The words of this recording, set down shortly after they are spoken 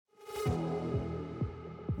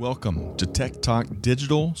Welcome to Tech Talk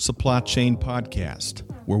Digital Supply Chain Podcast,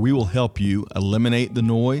 where we will help you eliminate the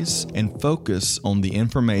noise and focus on the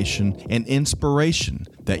information and inspiration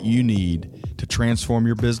that you need to transform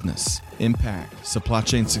your business, impact supply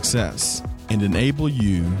chain success, and enable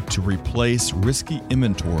you to replace risky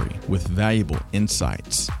inventory with valuable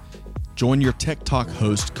insights. Join your Tech Talk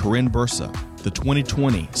host, Corinne Bursa, the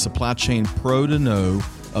 2020 Supply Chain Pro to Know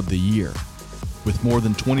of the Year. With more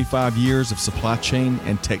than 25 years of supply chain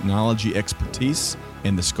and technology expertise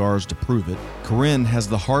and the scars to prove it, Corinne has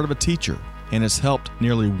the heart of a teacher and has helped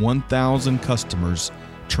nearly 1,000 customers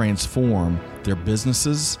transform their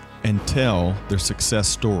businesses and tell their success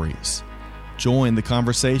stories. Join the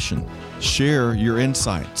conversation, share your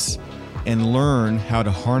insights, and learn how to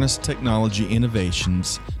harness technology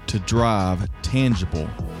innovations to drive tangible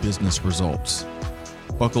business results.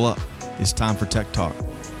 Buckle up. It's time for Tech Talk,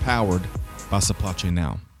 powered by Supply Chain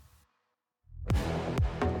Now.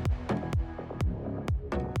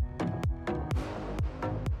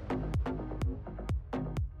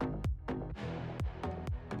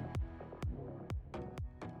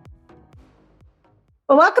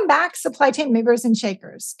 Well, welcome back, Supply Chain Movers and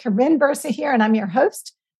Shakers. Corinne Bursa here, and I'm your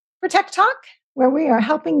host for Tech Talk, where we are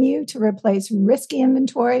helping you to replace risky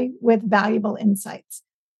inventory with valuable insights.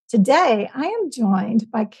 Today, I am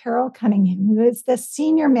joined by Carol Cunningham, who is the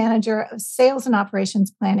Senior Manager of Sales and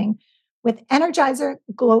Operations Planning with Energizer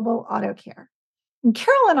Global Auto Care. And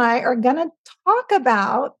Carol and I are going to talk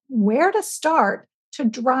about where to start to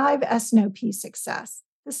drive S&OP success.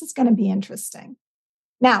 This is going to be interesting.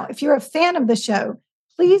 Now, if you're a fan of the show,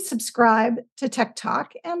 please subscribe to Tech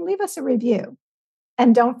Talk and leave us a review.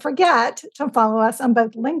 And don't forget to follow us on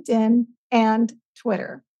both LinkedIn and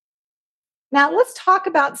Twitter. Now, let's talk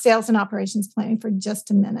about sales and operations planning for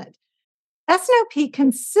just a minute. S&OP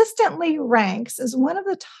consistently ranks as one of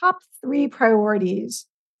the top 3 priorities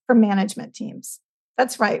for management teams.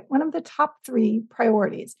 That's right, one of the top 3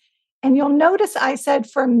 priorities. And you'll notice I said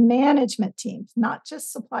for management teams, not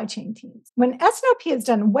just supply chain teams. When S&OP is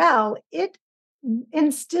done well, it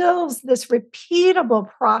instills this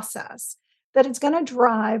repeatable process that it's going to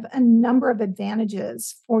drive a number of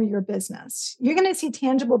advantages for your business. You're going to see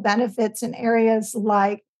tangible benefits in areas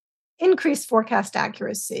like increased forecast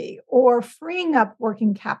accuracy, or freeing up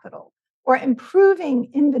working capital, or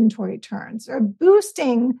improving inventory turns, or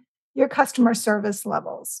boosting your customer service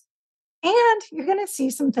levels. And you're going to see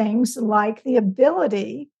some things like the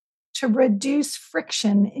ability to reduce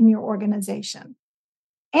friction in your organization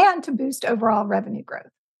and to boost overall revenue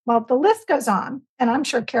growth. Well, the list goes on, and I'm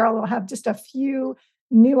sure Carol will have just a few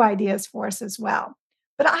new ideas for us as well.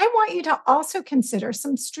 But I want you to also consider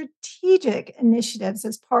some strategic initiatives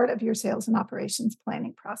as part of your sales and operations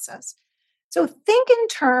planning process. So think in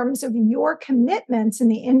terms of your commitments in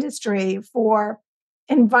the industry for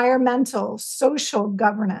environmental, social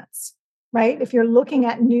governance, right? If you're looking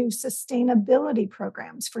at new sustainability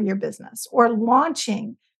programs for your business or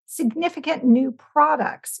launching significant new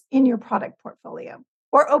products in your product portfolio,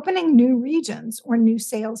 or opening new regions or new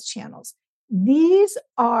sales channels. These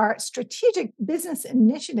are strategic business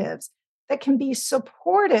initiatives that can be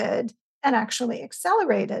supported and actually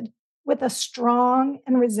accelerated with a strong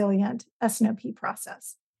and resilient S&OP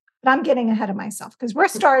process. But I'm getting ahead of myself because we're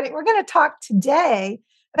going to talk today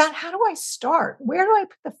about how do I start? Where do I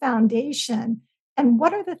put the foundation? And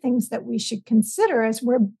what are the things that we should consider as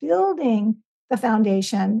we're building the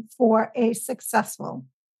foundation for a successful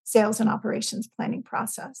sales and operations planning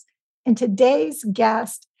process? And today's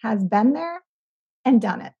guest has been there and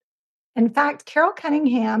done it. In fact, Carol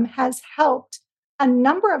Cunningham has helped a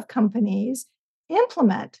number of companies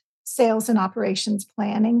implement sales and operations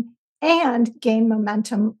planning and gain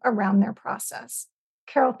momentum around their process.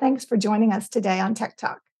 Carol, thanks for joining us today on Tech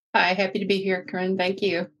Talk. Hi, happy to be here, Corinne. Thank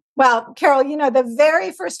you. Well, Carol, the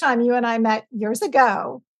very first time you and I met years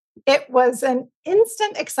ago, it was an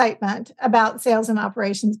instant excitement about sales and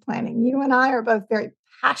operations planning. You and I are both very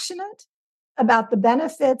passionate about the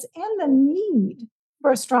benefits and the need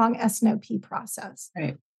for a strong S&OP process.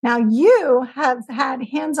 Right. Now, you have had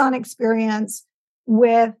hands-on experience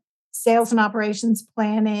with sales and operations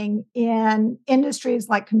planning in industries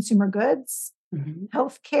like consumer goods,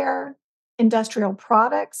 healthcare, industrial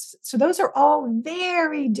products. So those are all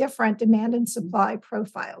very different demand and supply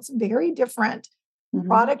profiles, very different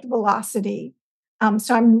product velocity.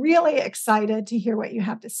 So I'm really excited to hear what you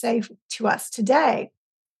have to say to us today.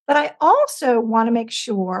 But I also want to make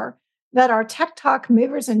sure that our Tech Talk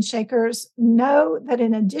movers and shakers know that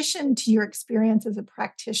in addition to your experience as a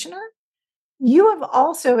practitioner, you have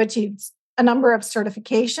also achieved a number of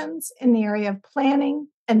certifications in the area of planning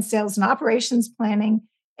and sales and operations planning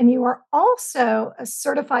And you are also a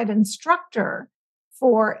certified instructor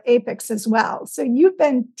for APICS as well. So you've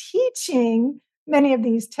been teaching many of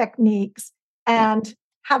these techniques and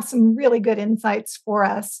have some really good insights for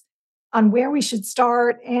us on where we should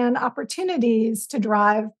start and opportunities to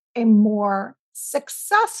drive a more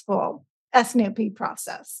successful S&OP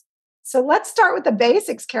process. So let's start with the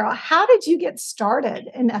basics, Carol. How did you get started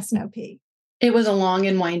in S&OP? It was a long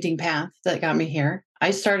and winding path that got me here. I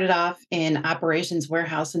started off in operations,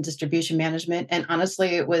 warehouse, and distribution management. And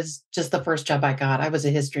honestly, it was just the first job I got. I was a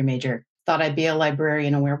history major. Thought I'd be a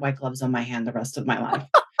librarian and wear white gloves on my hand the rest of my life.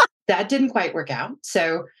 That didn't quite work out.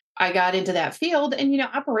 So I got into that field and,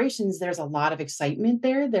 operations, there's a lot of excitement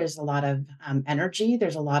there. There's a lot of energy.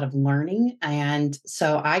 There's a lot of learning. And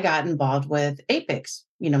so I got involved with APICS,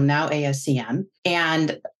 now ASCM.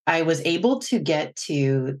 And I was able to get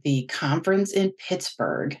to the conference in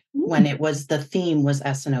Pittsburgh when the theme was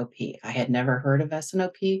S&OP. I had never heard of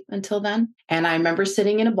S&OP until then. And I remember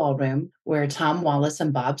sitting in a ballroom where Tom Wallace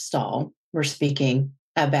and Bob Stahl were speaking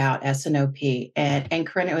about S&OP. And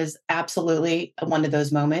Corinne, it was absolutely one of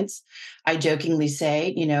those moments. I jokingly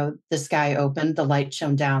say, the sky opened, the light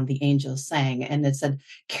shone down, the angels sang, and it said,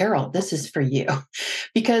 Carol, this is for you.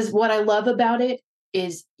 Because what I love about it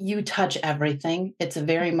is you touch everything. It's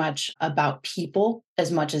very much about people as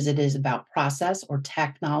much as it is about process or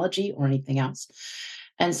technology or anything else.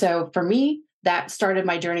 And so for me, that started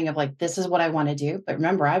my journey of this is what I want to do. But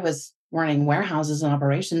remember, I was running warehouses and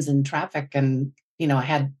operations and traffic and I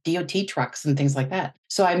had DOT trucks and things like that.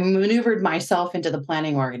 So I maneuvered myself into the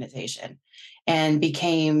planning organization and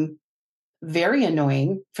became very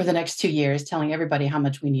annoying for the next 2 years, telling everybody how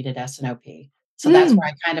much we needed S&OP. So that's where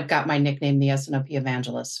I kind of got my nickname, the S&OP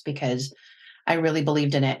Evangelist, because I really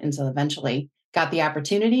believed in it. And so eventually got the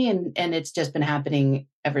opportunity and it's just been happening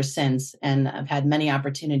ever since. And I've had many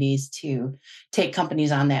opportunities to take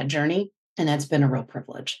companies on that journey. And that's been a real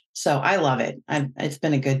privilege. So I love it. It's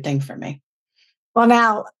been a good thing for me. Well,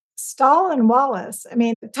 now, Stahl and Wallace,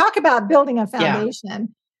 talk about building a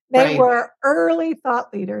foundation. They were early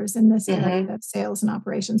thought leaders in this area of sales and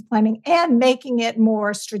operations planning and making it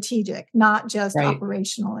more strategic, not just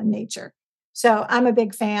operational in nature. So I'm a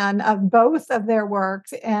big fan of both of their work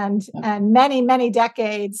and many, many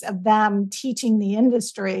decades of them teaching the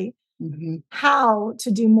industry how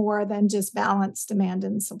to do more than just balance demand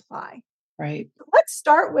and supply. Right. Let's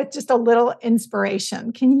start with just a little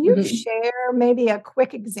inspiration. Can you share maybe a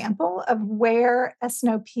quick example of where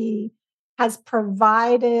S&OP has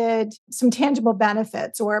provided some tangible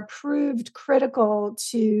benefits or proved critical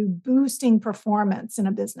to boosting performance in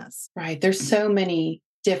a business? Right. There's so many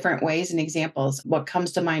different ways and examples. What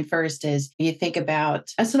comes to mind first is you think about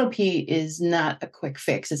S&OP is not a quick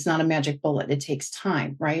fix. It's not a magic bullet. It takes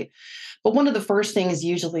time, right? But one of the first things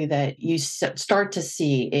usually that you start to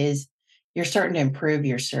see is you're starting to improve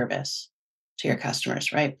your service to your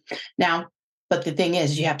customers, right? Now, but the thing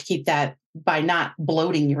is, you have to keep that by not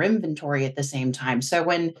bloating your inventory at the same time. So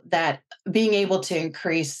when that being able to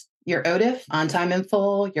increase your OTIF, on time in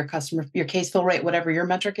full, your case fill rate, whatever your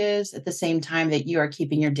metric is, at the same time that you are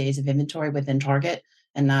keeping your days of inventory within target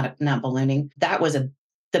and not ballooning, that was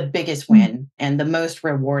the biggest win and the most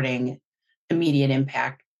rewarding immediate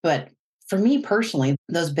impact. But for me personally,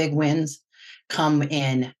 those big wins come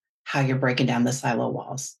in how you're breaking down the silo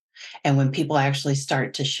walls. And when people actually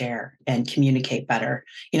start to share and communicate better,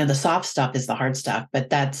 the soft stuff is the hard stuff, but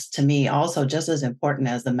that's to me also just as important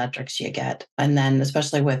as the metrics you get. And then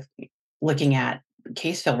especially with looking at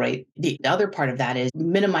case fill rate, the other part of that is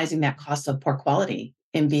minimizing that cost of poor quality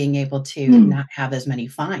and being able to not have as many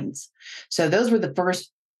fines. So those were the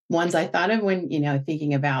first ones I thought of when,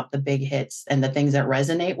 thinking about the big hits and the things that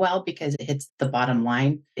resonate well, because it hits the bottom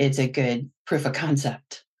line. It's a good proof of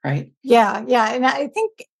concept. Right. Yeah. And I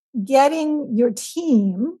think getting your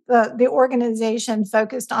team, the organization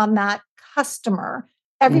focused on that customer,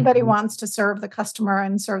 everybody wants to serve the customer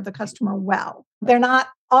and serve the customer well. They're not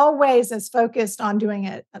always as focused on doing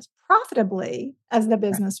it as profitably as the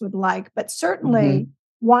business would like, but certainly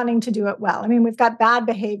wanting to do it well. We've got bad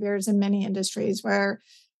behaviors in many industries where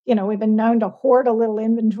we've been known to hoard a little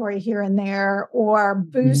inventory here and there or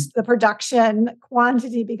boost the production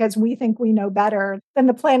quantity because we think we know better than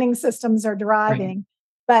the planning systems are deriving.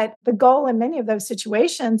 But the goal in many of those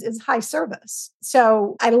situations is high service.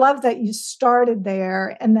 So I love that you started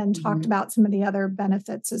there and then talked about some of the other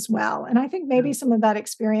benefits as well. And I think maybe some of that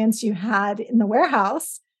experience you had in the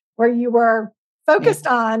warehouse where you were focused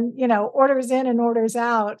on, orders in and orders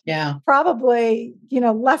out, probably,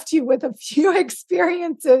 left you with a few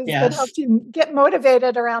experiences that helped you get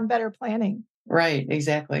motivated around better planning. Right.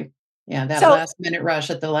 Exactly. Yeah, that So last minute rush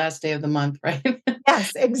at the last day of the month, right?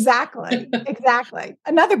 yes, exactly. Exactly.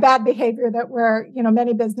 Another bad behavior that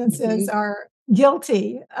many businesses Mhm. are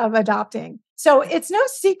guilty of adopting. So it's no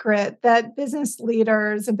secret that business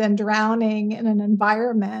leaders have been drowning in an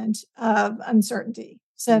environment of uncertainty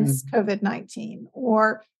since Mhm. COVID-19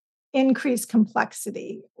 or increased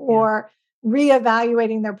complexity Yeah. or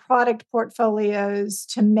reevaluating their product portfolios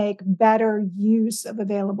to make better use of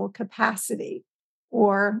available capacity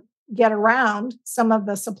or get around some of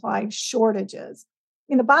the supply shortages.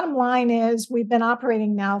 The bottom line is we've been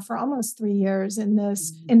operating now for almost 3 years in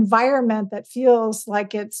this Mhm. environment that feels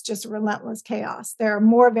like it's just relentless chaos. There are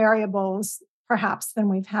more variables, perhaps, than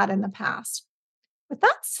we've had in the past. With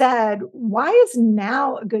that said, why is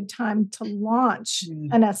now a good time to launch Mhm.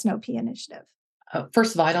 an S&OP initiative?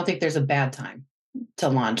 First of all, I don't think there's a bad time to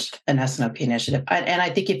launch an S&OP initiative. And I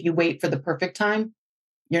think if you wait for the perfect time,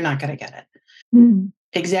 you're not going to get it. Mm,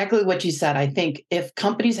 Exactly what you said. I think if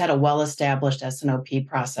companies had a well-established S&OP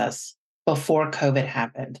process before COVID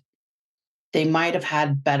happened, they might have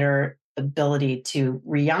had better ability to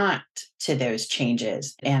react to those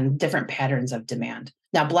changes and different patterns of demand.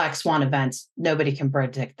 Now, black swan events, nobody can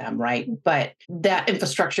predict them, right? But that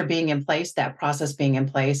infrastructure being in place, that process being in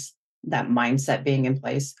place, that mindset being in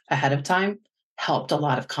place ahead of time helped a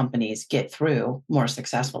lot of companies get through more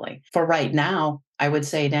successfully. For right now, I would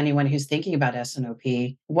say to anyone who's thinking about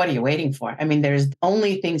S&OP, what are you waiting for? I mean, there's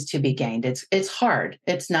only things to be gained. It's hard.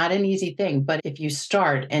 It's not an easy thing, but if you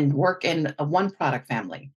start and work in a one product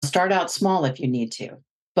family, start out small if you need to.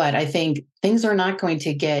 But I think things are not going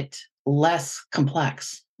to get less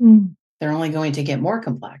complex. mm. They're only going to get more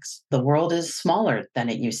complex. The world is smaller than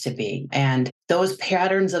it used to be. And those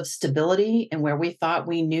patterns of stability and where we thought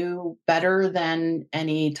we knew better than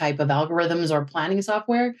any type of algorithms or planning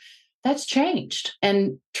software, that's changed.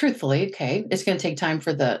 And truthfully, okay, it's going to take time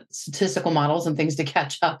for the statistical models and things to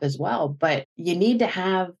catch up as well. But you need to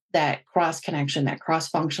have that cross connection, that cross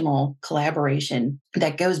functional collaboration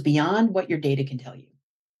that goes beyond what your data can tell you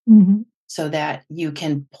Mhm. so that you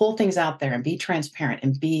can pull things out there and be transparent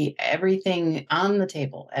and be everything on the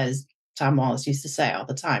table, as Tom Wallace used to say all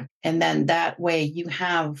the time. And then that way you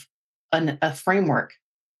have a framework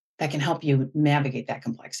that can help you navigate that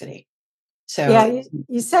complexity. Yeah, So,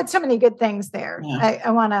 you said so many good things there. yeah.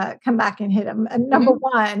 I want to come back and hit them. Number Mhm.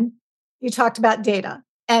 one, you talked about data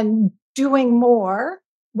and doing more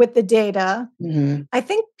with the data. Mhm. I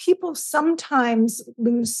think people sometimes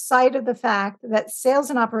lose sight of the fact that sales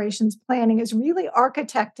and operations planning is really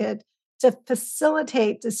architected to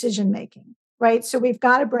facilitate decision making, right? So we've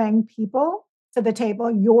got to bring people to the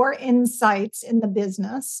table, your insights in the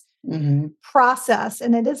business Mhm. process,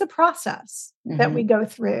 and it is a process that we Mhm. go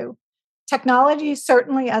through. Technology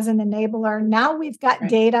certainly as an enabler. Now we've got Right.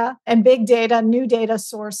 data and big data, new data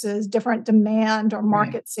sources, different demand or Right.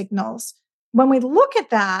 market signals. When we look at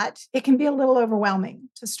that, it can be a little overwhelming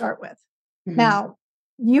to start with. Mhm. Now,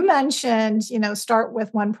 you mentioned, start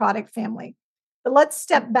with one product family, but let's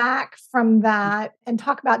step back from that and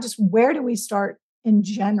talk about just where do we start in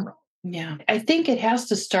general? Yeah. I think it has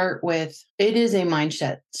to start with it is a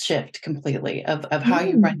mindset shift completely of how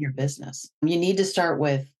you Mm, run your business. You need to start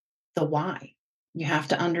with the why. You have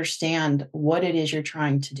to understand what it is you're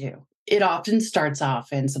trying to do. It often starts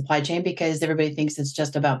off in supply chain because everybody thinks it's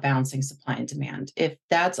just about balancing supply and demand. If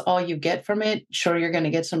that's all you get from it, sure, you're going to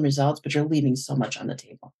get some results, but you're leaving so much on the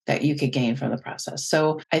table that you could gain from the process.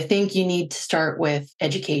 So I think you need to start with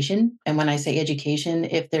education. And when I say education,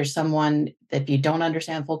 if there's someone, if you don't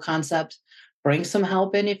understand full concept, bring some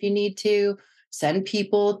help in if you need to, send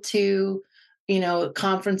people to,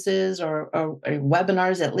 conferences or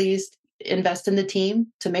webinars at least, invest in the team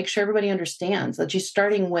to make sure everybody understands that you're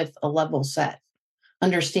starting with a level set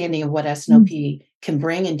understanding of what mm, S&OP can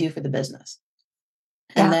bring and do for the business.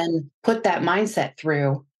 And yeah. then put that mindset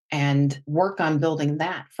through and work on building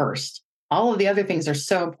that first. All of the other things are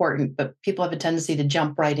so important, but people have a tendency to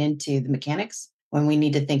jump right into the mechanics when we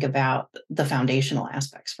need to think about the foundational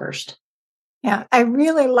aspects first. Yeah, I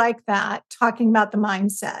really like that, talking about the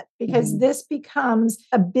mindset, because Mhm. this becomes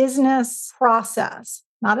a business process,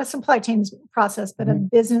 not a supply chain process, but a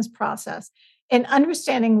Mhm. business process. And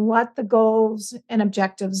understanding what the goals and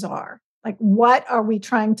objectives are. Like, what are we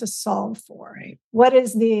trying to solve for? Right. What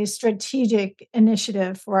is the strategic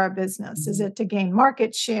initiative for our business? Is Mhm. it to gain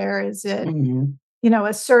market share? Is it, Mhm.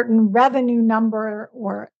 a certain revenue number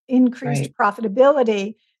or increased Right.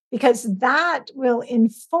 profitability? Because that will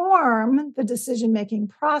inform the decision making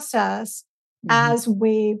process Mhm. as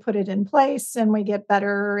we put it in place and we get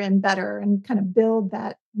better and better and kind of build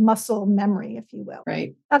that muscle memory, if you will.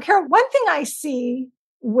 Right. Now, Carol, one thing I see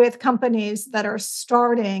with companies that are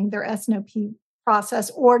starting their S&OP process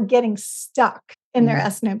or getting stuck in their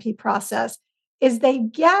S&OP process is they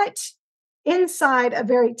get inside a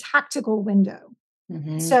very tactical window.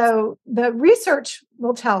 So the research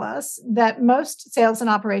will tell us that most sales and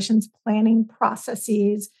operations planning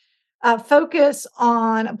processes focus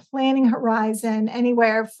on a planning horizon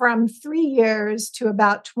anywhere from 3 years to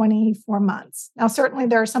about 24 months. Now, certainly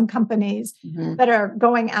there are some companies that are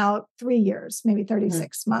going out 3 years, maybe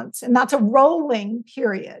 36 months, and that's a rolling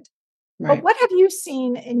period. Right. But what have you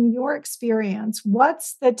seen in your experience?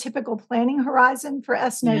 What's the typical planning horizon for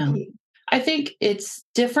S&OP? Yeah. I think it's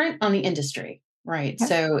different on the industry, right? Okay.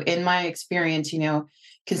 So in my experience,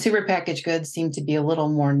 consumer packaged goods seem to be a little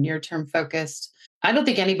more near-term focused. I don't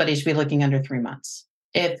think anybody should be looking under 3 months.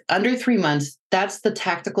 If under 3 months, that's the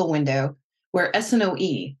tactical window where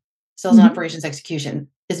S&OE, sales and operations execution,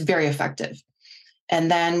 is very effective.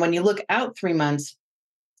 And then when you look out 3 months,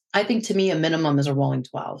 I think to me, a minimum is a rolling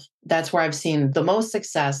 12. That's where I've seen the most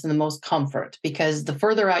success and the most comfort, because the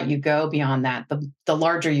further out you go beyond that, the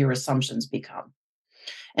larger your assumptions become.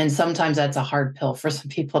 And sometimes that's a hard pill for some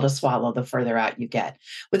people to swallow the further out you get.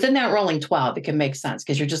 Within that rolling 12, it can make sense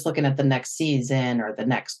because you're just looking at the next season or the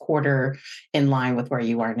next quarter in line with where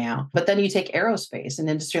you are now. But then you take aerospace, an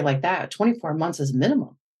industry like that, 24 months is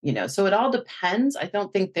minimum. So it all depends. I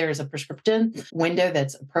don't think there's a prescription window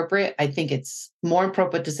that's appropriate. I think it's more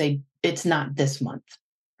appropriate to say it's not this month,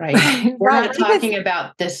 right? We're not talking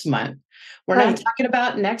about this month. We're not talking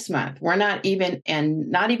about next month. We're not even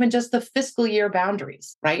just the fiscal year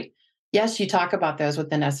boundaries, right? Yes, you talk about those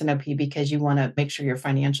within S&OP because you want to make sure your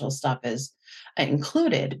financial stuff is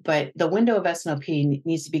included, but the window of S&OP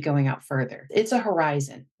needs to be going out further. It's a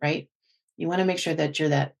horizon, right? You want to make sure that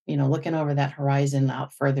you're looking over that horizon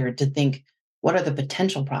out further to think, what are the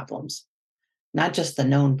potential problems, not just the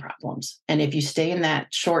known problems. And if you stay in that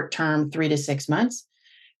short term, 3 to 6 months,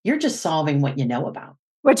 you're just solving what you know about.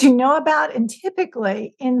 What you know about, and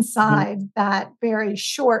typically inside that very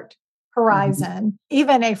short horizon,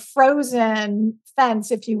 even a frozen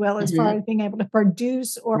fence, if you will, as far as being able to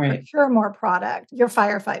produce or procure more product, you're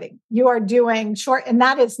firefighting. You are doing short, and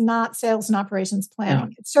that is not sales and operations planning.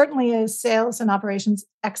 No. It certainly is sales and operations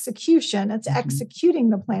execution. It's executing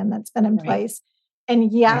the plan that's been in place.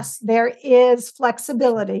 And yes, there is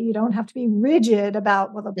flexibility. You don't have to be rigid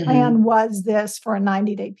about, well, the plan was this for a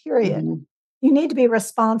 90-day period. You need to be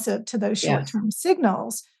responsive to those short-term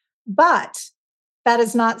signals, but that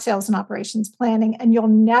is not sales and operations planning. And you'll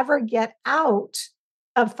never get out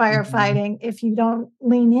of firefighting if you don't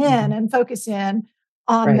lean in and focus in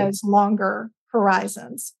on those longer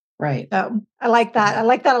horizons. Right. So I like that. I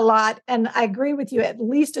like that a lot. And I agree with you, at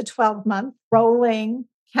least a 12-month rolling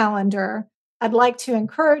calendar. I'd like to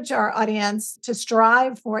encourage our audience to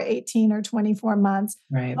strive for 18 or 24 months,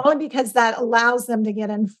 only because that allows them to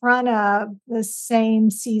get in front of the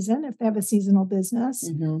same season, if they have a seasonal business,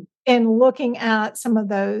 in looking at some of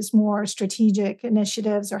those more strategic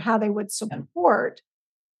initiatives or how they would support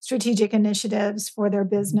strategic initiatives for their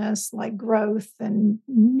business, like growth and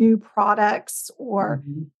new products or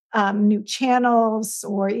new channels,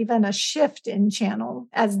 or even a shift in channel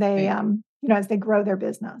as they, as they grow their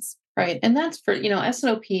business. Right. And that's for,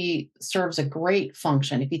 S&OP serves a great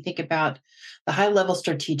function. If you think about the high level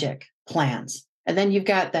strategic plans, and then you've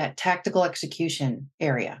got that tactical execution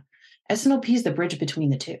area. S&OP is the bridge between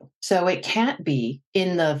the two. So it can't be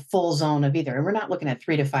in the full zone of either. And we're not looking at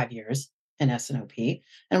 3 to 5 years in S&OP,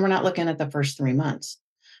 and we're not looking at the first 3 months.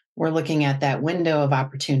 We're looking at that window of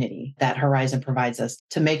opportunity that Horizon provides us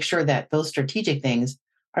to make sure that those strategic things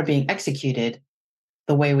are being executed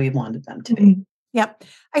the way we wanted them to be. Yep.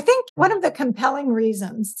 I think one of the compelling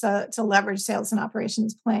reasons to leverage sales and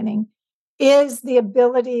operations planning is the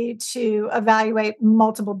ability to evaluate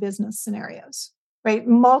multiple business scenarios, right?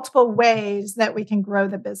 Multiple ways that we can grow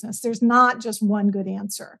the business. There's not just one good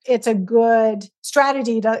answer. It's a good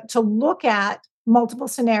strategy to look at multiple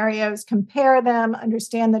scenarios, compare them,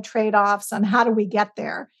 understand the trade-offs on how do we get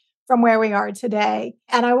there from where we are today.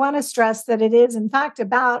 And I want to stress that it is, in fact,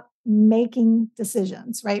 about making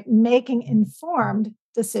decisions, right? Making informed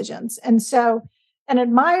decisions. And so an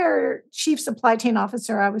Admire chief supply chain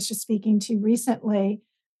officer I was just speaking to recently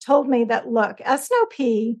told me that, look,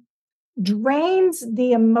 S&OP drains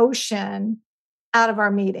the emotion out of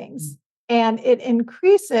our meetings and it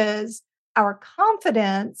increases our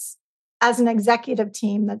confidence as an executive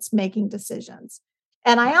team that's making decisions.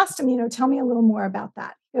 And I asked him, tell me a little more about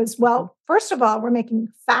that. He goes, well, first of all, we're making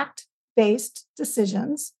fact-based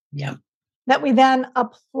decisions that we then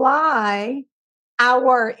apply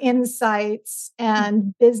our insights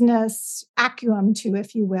and business acumen to,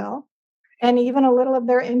 if you will. and even a little of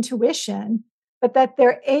their intuition, but that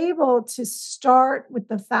they're able to start with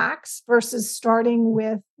the facts versus starting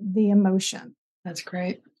with the emotion. That's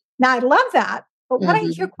great. Now, I love that. But what I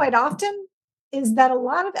Mhm. hear quite often is that a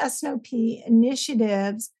lot of S&OP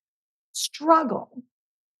initiatives struggle.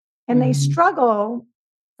 And they Mhm. struggle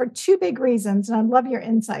for two big reasons. And I'd love your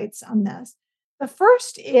insights on this. The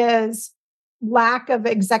first is lack of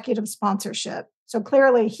executive sponsorship. So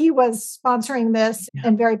clearly, he was sponsoring this Yeah.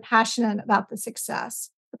 and very passionate about the success.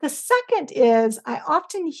 But the second is I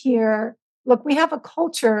often hear, look, we have a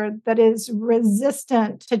culture that is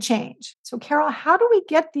resistant to change. So, Carol, how do we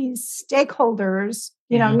get these stakeholders,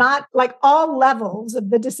 Yeah. not like all levels of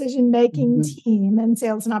the decision making Mhm. team and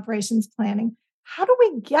sales and operations planning? How do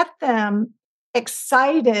we get them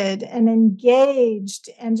excited and engaged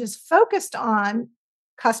and just focused on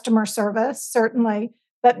customer service, certainly,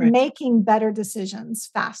 but Right. making better decisions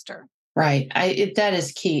faster? Right. That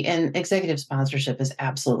is key. And executive sponsorship is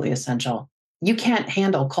absolutely essential. You can't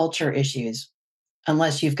handle culture issues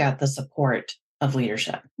unless you've got the support of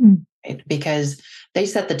leadership, Mm. right? Because they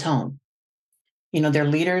set the tone. They're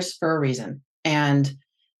leaders for a reason. And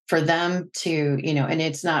for them to, and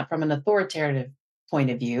it's not from an authoritative point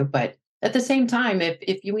of view, but at the same time,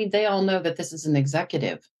 they all know that this is an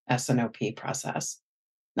executive S&OP process,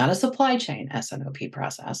 not a supply chain S&OP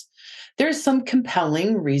process. There's some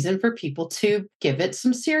compelling reason for people to give it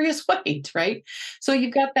some serious weight, right? So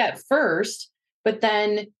you've got that first, but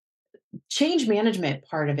then change management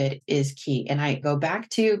part of it is key. And I go back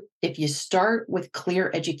to, if you start with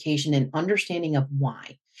clear education and understanding of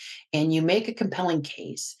why, and you make a compelling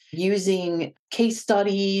case using case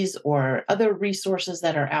studies or other resources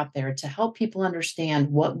that are out there to help people understand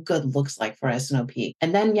what good looks like for S&OP.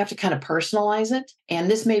 And then you have to kind of personalize it. And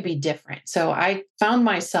this may be different. So I found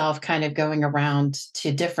myself kind of going around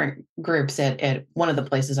to different groups at one of the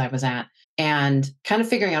places I was at and kind of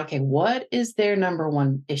figuring out, okay, what is their number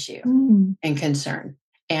one issue Mm. and concern?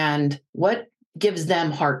 And what gives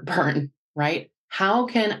them heartburn, right? How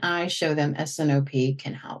can I show them S&OP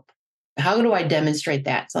can help? How do I demonstrate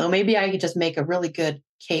that? So maybe I could just make a really good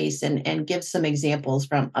case and give some examples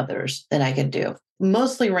from others that I could do.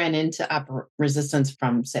 Mostly ran into resistance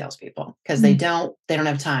from salespeople because they don't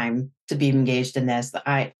have time to be engaged in this.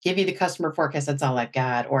 I give you the customer forecast, that's all I've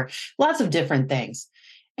got, or lots of different things.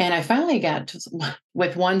 And I finally got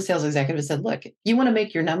with one sales executive who said, look, you want to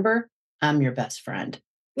make your number? I'm your best friend.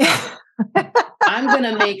 I'm going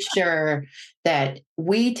to make sure that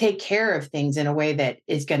we take care of things in a way that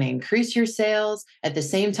is going to increase your sales. At the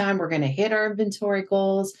same time, we're going to hit our inventory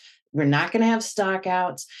goals. We're not going to have stock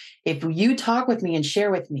outs. If you talk with me and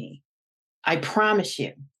share with me, I promise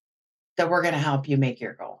you that we're going to help you make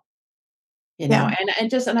your goal. And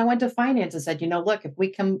I went to finance and said, look, if we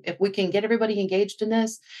can get everybody engaged in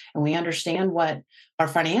this and we understand what our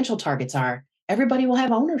financial targets are, everybody will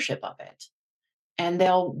have ownership of it. And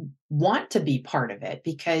they'll want to be part of it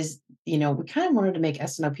because, we kind of wanted to make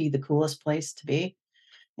S&OP the coolest place to be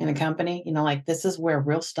in a company. Like this is where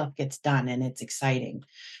real stuff gets done and it's exciting.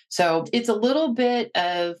 So it's a little bit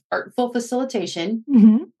of artful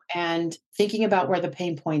facilitation and thinking about where the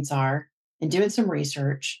pain points are and doing some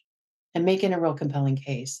research and making a real compelling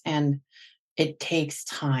case. And it takes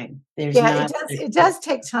time. It does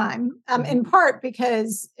take time, in part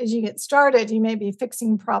because as you get started, you may be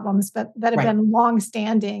fixing problems, but that have been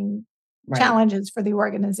longstanding challenges for the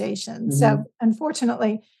organization. So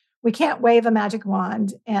unfortunately, we can't wave a magic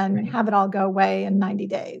wand and have it all go away in 90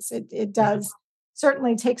 days. It does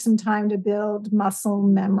certainly take some time to build muscle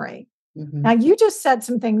memory. Now, you just said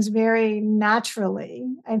some things very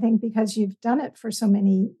naturally, I think, because you've done it for so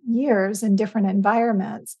many years in different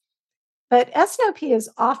environments. But S&OP is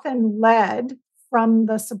often led from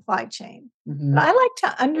the supply chain. But I like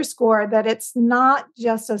to underscore that it's not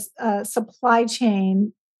just a supply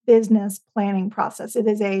chain business planning process. It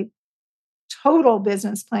is a total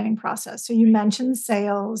business planning process. So you mentioned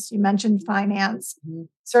sales, you mentioned finance,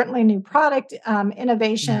 certainly new product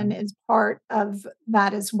innovation is part of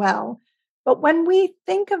that as well. But when we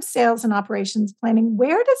think of sales and operations planning,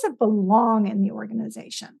 where does it belong in the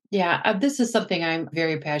organization? Yeah, this is something I'm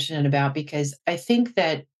very passionate about because I think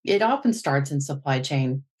that it often starts in supply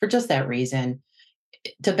chain for just that reason,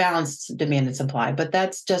 to balance demand and supply. But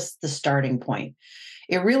that's just the starting point.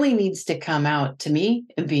 It really needs to come out to me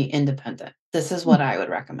and be independent. This is what I would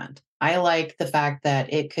recommend. I like the fact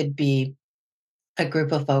that it could be a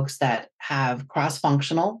group of folks that have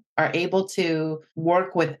cross-functional, are able to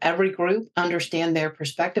work with every group, understand their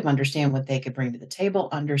perspective, understand what they could bring to the table,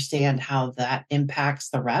 understand how that impacts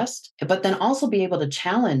the rest, but then also be able to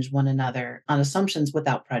challenge one another on assumptions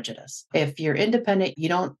without prejudice. If you're independent, you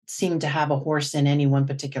don't seem to have a horse in any one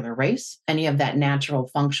particular race. Any of that natural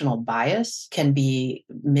functional bias can be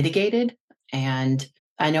mitigated. And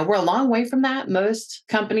I know we're a long way from that. Most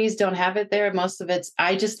companies don't have it there.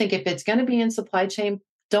 I just think if it's going to be in supply chain,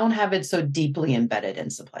 don't have it so deeply embedded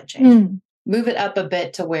in supply chain. Move it up a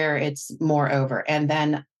bit to where it's more over. And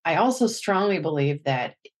then I also strongly believe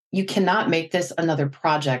that you cannot make this another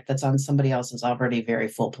project that's on somebody else's already very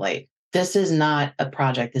full plate. This is not a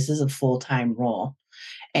project. This is a full-time role.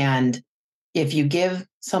 And if you give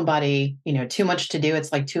somebody, too much to do,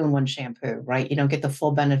 it's like 2-in-1 shampoo, right? You don't get the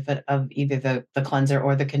full benefit of either the cleanser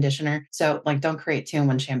or the conditioner. So don't create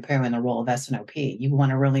 2-in-1 shampoo in the role of S&OP. You want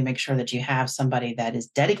to really make sure that you have somebody that is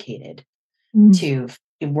dedicated to,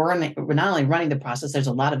 we're not only running the process, there's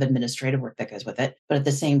a lot of administrative work that goes with it, but at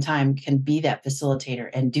the same time can be that facilitator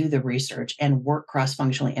and do the research and work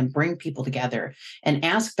cross-functionally and bring people together and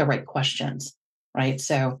ask the right questions, right?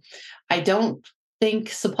 So I don't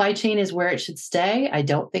think supply chain is where it should stay. I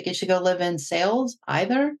don't think it should go live in sales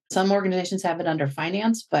either. Some organizations have it under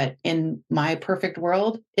finance, but in my perfect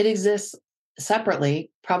world, it exists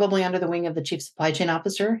separately, probably under the wing of the chief supply chain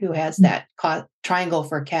officer who has that triangle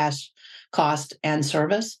for cash, cost, and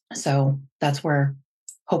service. So that's where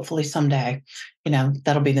hopefully someday,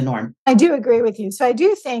 that'll be the norm. I do agree with you. So I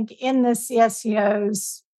do think in the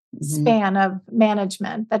CSCO's span of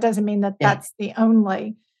management, that doesn't mean that that's the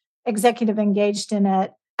only executive engaged in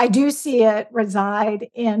it. I do see it reside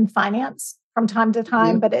in finance from time to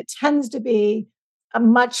time, but it tends to be a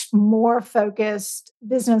much more focused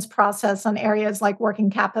business process on areas like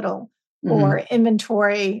working capital or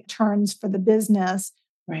inventory turns for the business,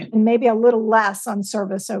 and maybe a little less on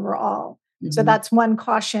service overall. So that's one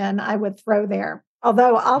caution I would throw there.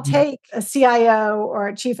 Although I'll take a CIO or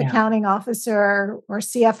a chief accounting officer or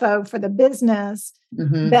CFO for the business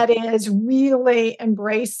that is really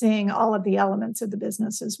embracing all of the elements of the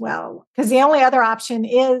business as well. Because the only other option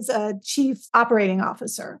is a chief operating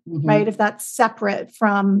officer, right? If that's separate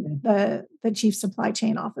from the chief supply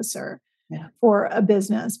chain officer for a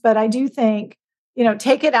business. But I do think,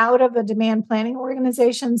 take it out of a demand planning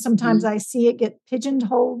organization. Sometimes I see it get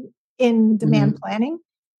pigeonholed in demand planning,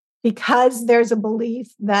 because there's a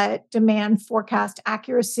belief that demand forecast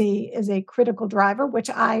accuracy is a critical driver, which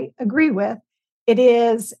I agree with. It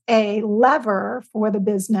is a lever for the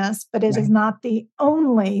business, but it is not the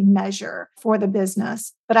only measure for the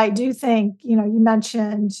business. But I do think, you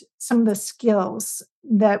mentioned some of the skills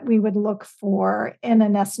that we would look for in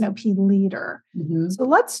an S&OP leader. So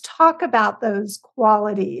let's talk about those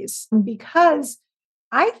qualities, because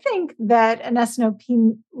I think that an S&OP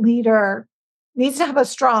leader needs to have a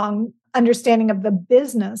strong understanding of the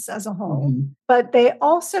business as a whole, but they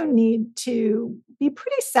also need to be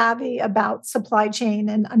pretty savvy about supply chain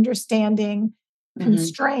and understanding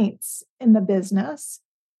constraints in the business.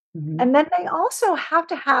 And then they also have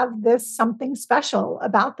to have this something special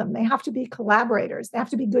about them. They have to be collaborators. They have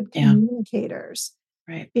to be good communicators,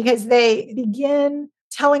 because they begin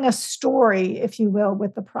telling a story, if you will,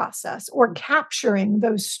 with the process, or capturing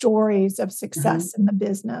those stories of success in the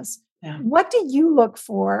business. What do you look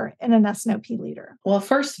for in an S&OP leader? Well,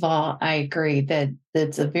 first of all, I agree that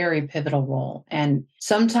it's a very pivotal role. And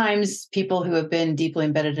sometimes people who have been deeply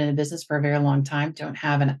embedded in a business for a very long time don't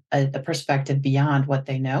have a perspective beyond what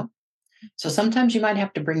they know. So sometimes you might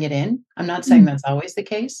have to bring it in. I'm not saying that's always the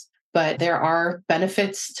case, but there are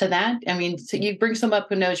benefits to that. I mean, so you bring someone up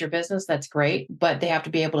who knows your business, that's great, but they have to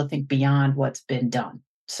be able to think beyond what's been done.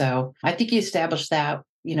 So I think you establish that.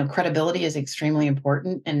 Credibility is extremely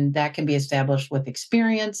important, and that can be established with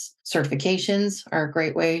experience. Certifications are a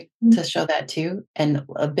great way to show that too, and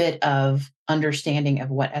a bit of understanding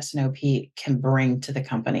of what S&OP can bring to the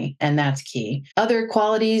company, and that's key. Other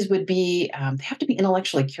qualities would be they have to be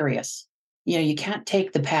intellectually curious. You can't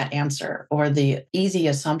take the pat answer or the easy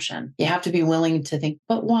assumption. You have to be willing to think,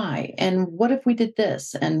 but why? And what if we did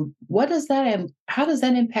this? And what does that, how does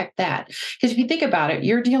that impact that? Because if you think about it,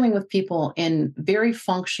 you're dealing with people in very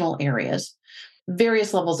functional areas,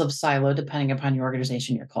 various levels of silo, depending upon your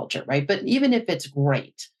organization, your culture, right? But even if it's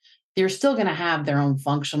great, they're still going to have their own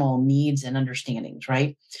functional needs and understandings,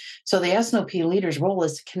 right? So the S&OP leader's role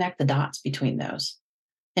is to connect the dots between those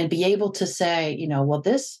and be able to say,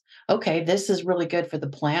 okay, this is really good for the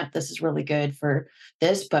plant. This is really good for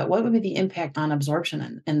this, but what would be the impact on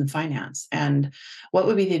absorption and the finance? And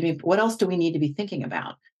what else do we need to be thinking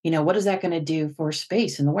about? What is that going to do for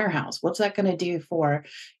space in the warehouse? What's that going to do for,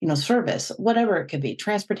 service, whatever it could be,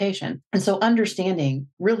 transportation. And so understanding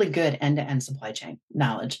really good end-to-end supply chain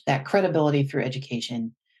knowledge, that credibility through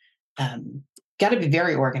education, got to be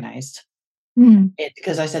very organized.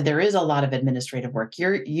 Because I said there is a lot of administrative work.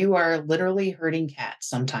 You are literally herding cats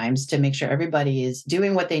sometimes to make sure everybody is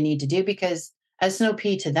doing what they need to do, because S&OP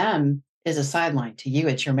to them is a sideline. To you,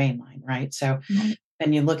 it's your main line, right? So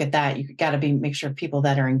when you look at that, you got to make sure people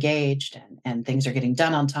that are engaged and things are getting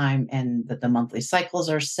done on time, and that the monthly cycles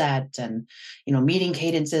are set, and meeting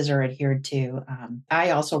cadences are adhered to. I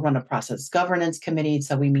also run a process governance committee,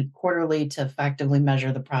 so we meet quarterly to effectively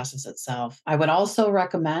measure the process itself. I would also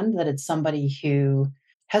recommend that it's somebody who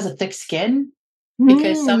has a thick skin,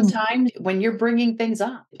 because sometimes when you're bringing things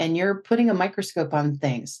up and you're putting a microscope on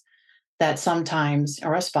things, that sometimes,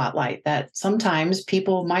 or a spotlight, that sometimes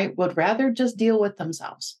people would rather just deal with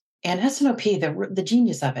themselves. And S&OP, the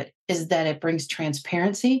genius of it is that it brings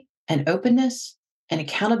transparency and openness and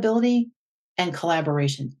accountability and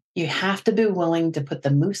collaboration. You have to be willing to put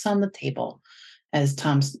the moose on the table, as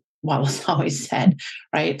Tom Wallace always said,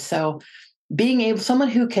 right? So someone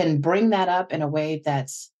who can bring that up in a way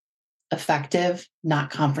that's effective,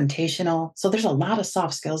 not confrontational. So there's a lot of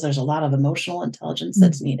soft skills. There's a lot of emotional intelligence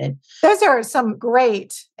that's needed. Those are some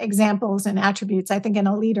great examples and attributes, I think, in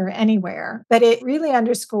a leader anywhere. But it really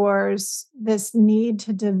underscores this need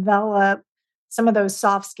to develop some of those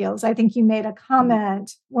soft skills. I think you made a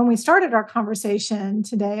comment when we started our conversation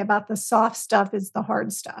today about the soft stuff is the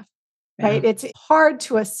hard stuff. Right? It's hard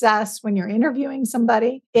to assess when you're interviewing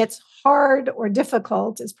somebody. It's hard, or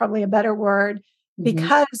difficult is probably a better word,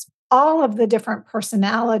 because all of the different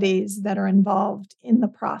personalities that are involved in the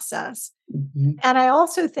process. And I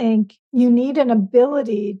also think you need an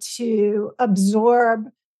ability to absorb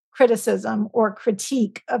criticism or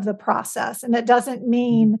critique of the process. And it doesn't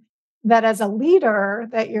mean that as a leader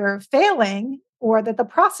that you're failing or that the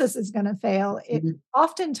process is going to fail. It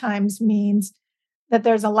oftentimes means that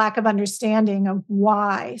there's a lack of understanding of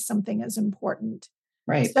why something is important.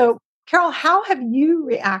 Right. So, Carol, how have you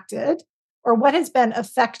reacted, or what has been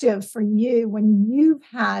effective for you when you've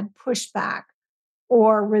had pushback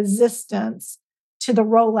or resistance to the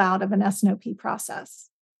rollout of an S&OP process?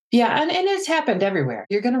 Yeah, and it's happened everywhere.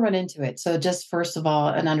 You're going to run into it. So just first of all,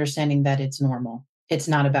 an understanding that it's normal. It's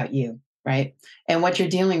not about you, right? And what you're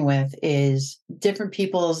dealing with is different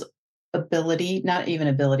people's ability, not even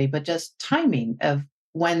ability, but just timing of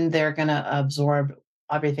when they're going to absorb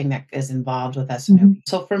everything that is involved with S&OP.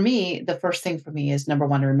 So for me, the first thing for me is, number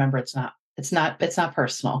one, to remember it's not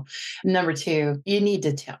personal. Number two, you need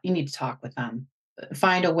to talk with them,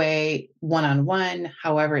 find a way one-on-one,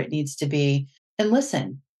 however it needs to be, and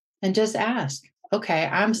listen and just ask, okay,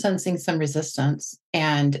 I'm sensing some resistance.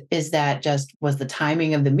 And is that was the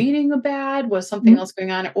timing of the meeting bad? Was something else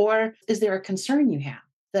going on? Or is there a concern you have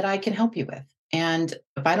that I can help you with? And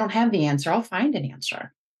if I don't have the answer, I'll find an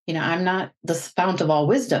answer. I'm not the fount of all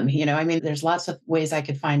wisdom. There's lots of ways I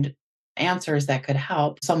could find answers that could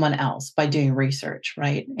help someone else by doing research,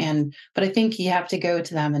 right? But I think you have to go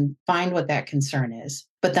to them and find what that concern is.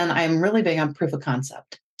 But then I'm really big on proof of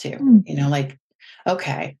concept too.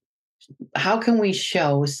 Okay, how can we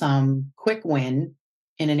show some quick win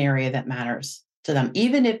in an area that matters to them?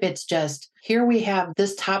 Even if it's just, here we have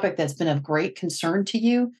this topic that's been of great concern to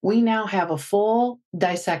you. We now have a full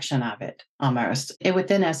dissection of it almost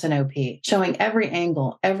within S&OP, showing every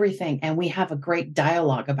angle, everything. And we have a great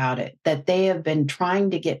dialogue about it that they have been trying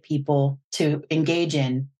to get people to engage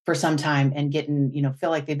in for some time and feel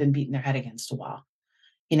like they've been beating their head against a wall.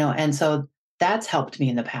 And so that's helped me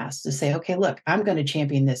in the past to say, okay, look, I'm going to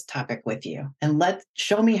champion this topic with you, and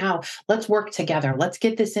show me how. Let's work together. Let's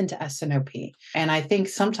get this into S&OP. And I think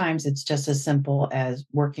sometimes it's just as simple as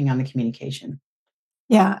working on the communication.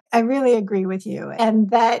 Yeah, I really agree with you.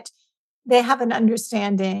 And that they have an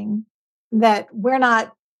understanding that we're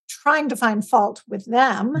not trying to find fault with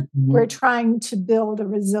them. We're trying to build a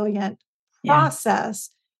resilient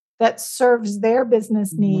process that serves their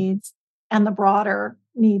business needs and the broader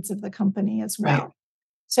needs of the company as well. Right.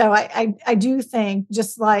 So I do think,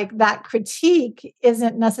 just like that critique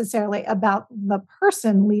isn't necessarily about the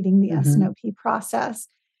person leading the S&OP process.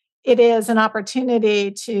 It is an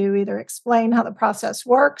opportunity to either explain how the process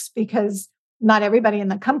works, because not everybody in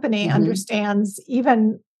the company understands,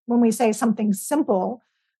 even when we say something simple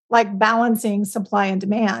like balancing supply and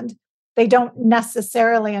demand, they don't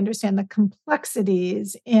necessarily understand the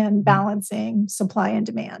complexities in balancing supply and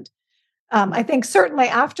demand. I think certainly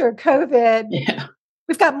after COVID, Yeah.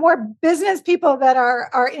 we've got more business people that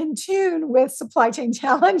are in tune with supply chain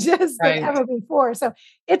challenges than Right. ever before. So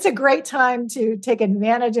it's a great time to take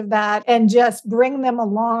advantage of that and just bring them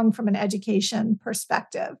along from an education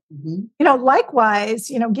perspective. Mhm. Likewise,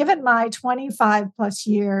 given my 25 plus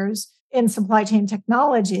years in supply chain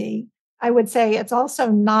technology, I would say it's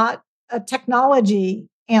also not a technology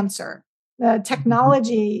answer. The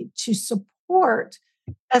technology to support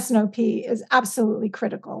S&OP is absolutely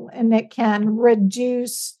critical, and it can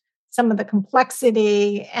reduce some of the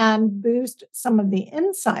complexity and boost some of the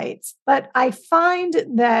insights. But I find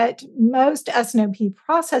that most S&OP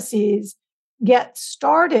processes get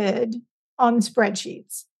started on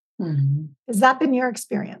spreadsheets. Mhm. Has that been your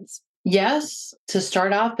experience? Yes, to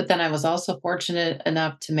start off, but then I was also fortunate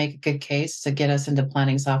enough to make a good case to get us into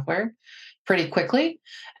planning software pretty quickly.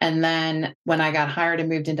 And then when I got hired and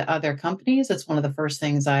moved into other companies, it's one of the first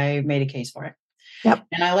things I made a case for it. Yep.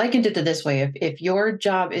 And I likened it to this way. If your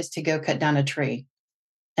job is to go cut down a tree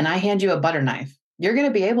and I hand you a butter knife, you're going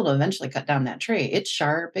to be able to eventually cut down that tree. It's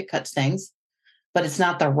sharp, it cuts things, but it's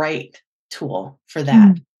not the right tool for that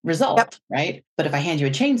Mm. Yep. result, right? But if I hand you a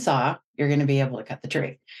chainsaw, you're going to be able to cut the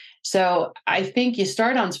tree. So I think you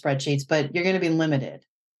start on spreadsheets, but you're going to be limited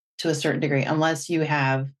to a certain degree unless you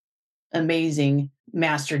have amazing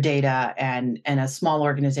master data and a small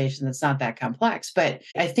organization that's not that complex. But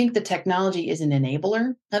I think the technology is an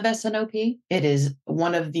enabler of S&OP. It is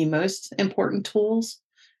one of the most important tools,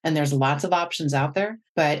 and there's lots of options out there.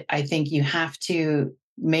 But I think you have to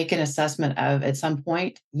make an assessment of, at some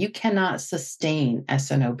point, you cannot sustain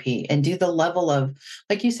S&OP and do the level of,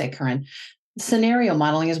 like you said, Corinne, scenario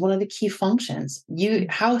modeling is one of the key functions.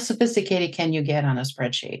 How sophisticated can you get on a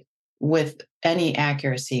spreadsheet with any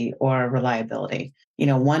accuracy or reliability?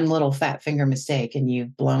 One little fat finger mistake and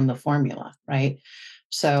you've blown the formula, right?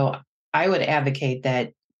 So I would advocate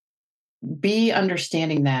that be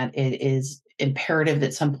understanding that it is imperative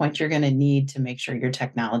at some point you're going to need to make sure your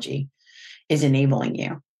technology is enabling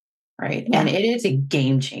you, right? Yeah. And it is a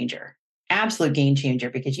game changer, absolute game changer,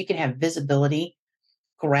 because you can have visibility,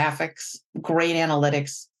 graphics, great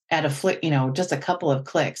analytics at a flick, just a couple of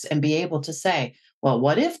clicks and be able to say, well,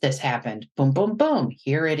 what if this happened? Boom, boom, boom.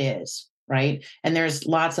 Here it is. Right. And there's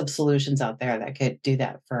lots of solutions out there that could do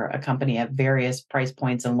that for a company at various price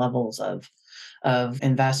points and levels of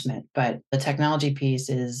investment. But the technology piece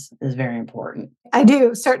is very important. I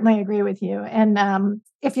do certainly agree with you. And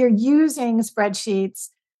if you're using spreadsheets,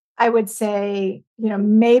 I would say,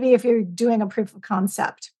 maybe if you're doing a proof of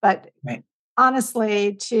concept, but Right.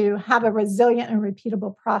 honestly, to have a resilient and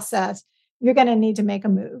repeatable process, you're going to need to make a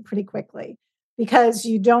move pretty quickly because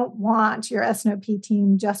you don't want your S&OP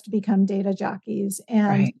team just to become data jockeys. And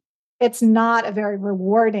Right. it's not a very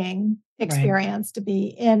rewarding Right. experience to be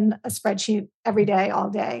in a spreadsheet every day, all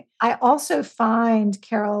day. I also find,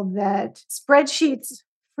 Carol, that spreadsheets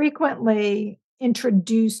frequently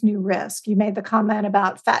introduce new risk. You made the comment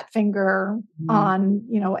about fat finger on,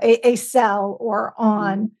 a cell or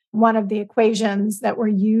on one of the equations that we're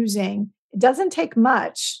using. It doesn't take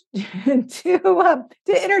much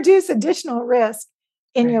to introduce additional risk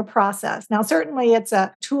in Right. your process. Now, certainly it's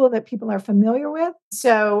a tool that people are familiar with.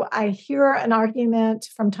 So I hear an argument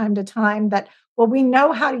from time to time that, well, we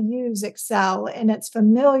know how to use Excel and it's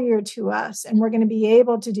familiar to us, and we're going to be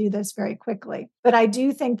able to do this very quickly. But I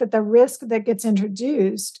do think that the risk that gets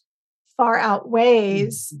introduced far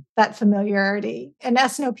outweighs that familiarity. And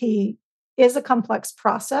S&OP is a complex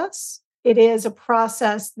process. It is a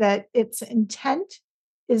process that its intent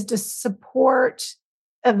is to support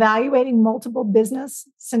evaluating multiple business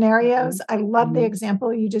scenarios. I love the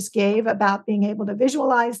example you just gave about being able to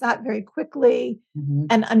visualize that very quickly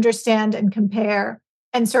and understand and compare.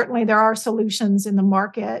 And certainly there are solutions in the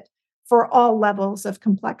market for all levels of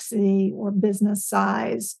complexity or business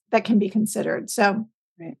size that can be considered. So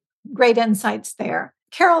great insights there.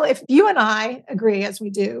 Carol, if you and I agree, as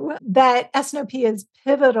we do, that S&OP is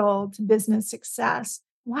pivotal to business success,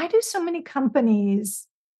 why do so many companies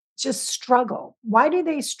just struggle? Why do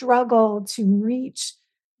they struggle to reach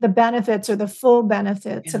the benefits or the full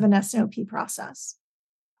benefits of an S&OP process?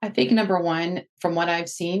 I think number one, from what I've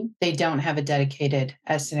seen, they don't have a dedicated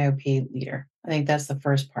S&OP leader. I think that's the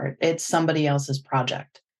first part. It's somebody else's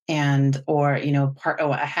project or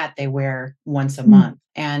a hat they wear once a month.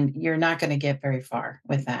 And you're not going to get very far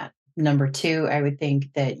with that. Number two, I would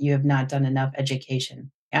think that you have not done enough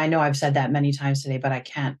education. I know I've said that many times today, but I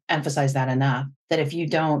can't emphasize that enough, that if you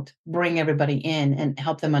don't bring everybody in and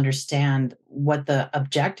help them understand what the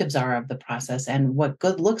objectives are of the process and what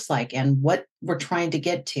good looks like and what we're trying to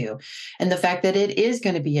get to, and the fact that it is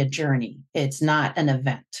going to be a journey, it's not an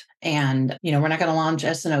event. And, we're not going to launch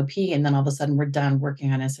S&OP and then all of a sudden we're done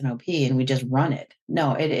working on S&OP and we just run it.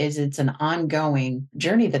 No, it's an ongoing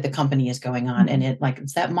journey that the company is going on. And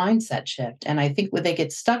it's that mindset shift. And I think when they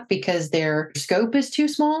get stuck because their scope is too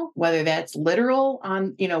small, whether that's literal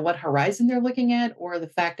on, what horizon they're looking at or the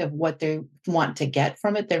fact of what they want to get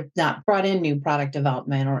from it, they've not brought in new product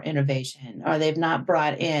development or innovation, or they've not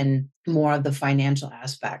brought in more of the financial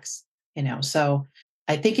aspects, so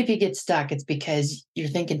I think if you get stuck, it's because you're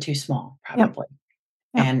thinking too small, probably,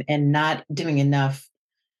 Yep. and not doing enough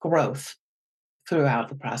growth throughout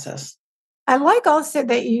the process. I like also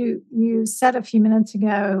that you said a few minutes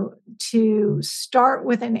ago to start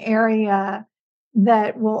with an area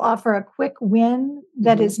that will offer a quick win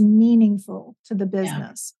that is meaningful to the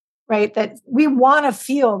business, right? That we want to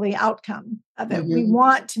feel the outcome of it. We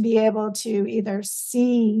want to be able to either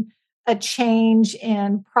see a change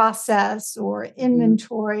in process or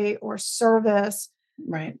inventory or service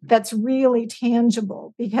that's really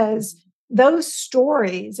tangible, because those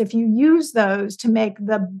stories, if you use those to make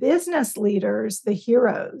the business leaders the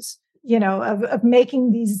heroes, of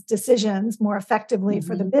making these decisions more effectively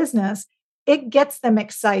for the business, it gets them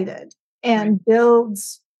excited and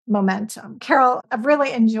builds momentum. Carol, I've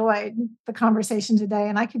really enjoyed the conversation today,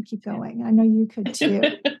 and I could keep going. I know you could too.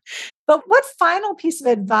 But what final piece of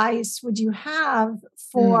advice would you have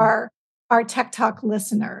for our Tech Talk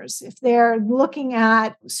listeners if they're looking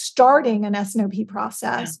at starting an S&OP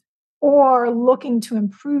process or looking to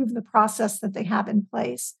improve the process that they have in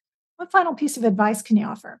place? What final piece of advice can you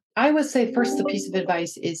offer? I would say first, the piece of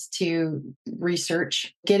advice is to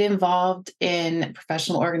research, get involved in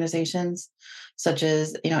professional organizations such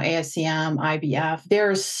as, ASCM, IBF.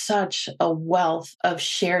 There's such a wealth of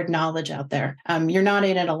shared knowledge out there. You're not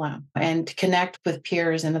in it alone. And to connect with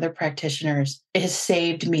peers and other practitioners, it has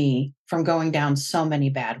saved me from going down so many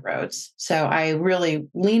bad roads. So I really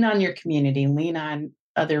lean on your community, lean on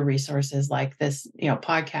other resources like this,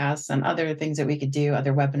 podcasts and other things that we could do,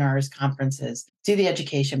 other webinars, conferences. Do the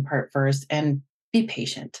education part first and be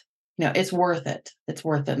patient. It's worth it. It's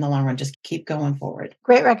worth it in the long run. Just keep going forward.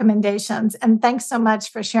 Great recommendations. And thanks so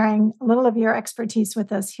much for sharing a little of your expertise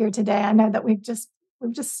with us here today. I know that we've just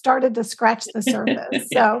started to scratch the surface.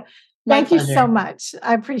 So thank you so much.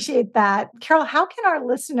 I appreciate that. Carol, how can our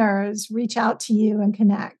listeners reach out to you and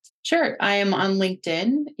connect? Sure. I am on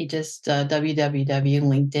LinkedIn. You just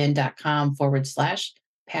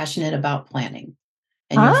www.linkedin.com/passionate about planning.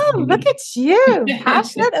 Look at you.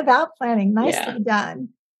 Passionate about planning. Nicely done.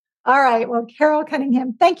 All right. Well, Carol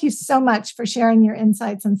Cunningham, thank you so much for sharing your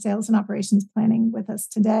insights on sales and operations planning with us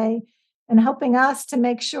today and helping us to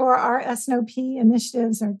make sure our S&OP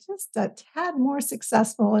initiatives are just a tad more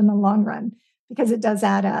successful in the long run, because it does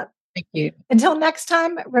add up. Thank you. Until next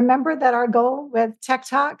time, remember that our goal with Tech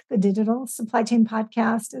Talk, the digital supply chain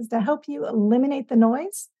podcast, is to help you eliminate the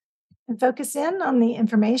noise and focus in on the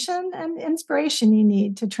information and inspiration you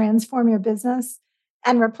need to transform your business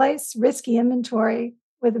and replace risky inventory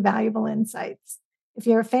with valuable insights. If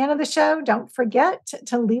you're a fan of the show, don't forget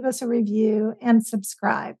to leave us a review and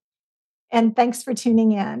subscribe. And thanks for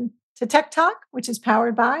tuning in to Tech Talk, which is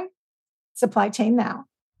powered by Supply Chain Now.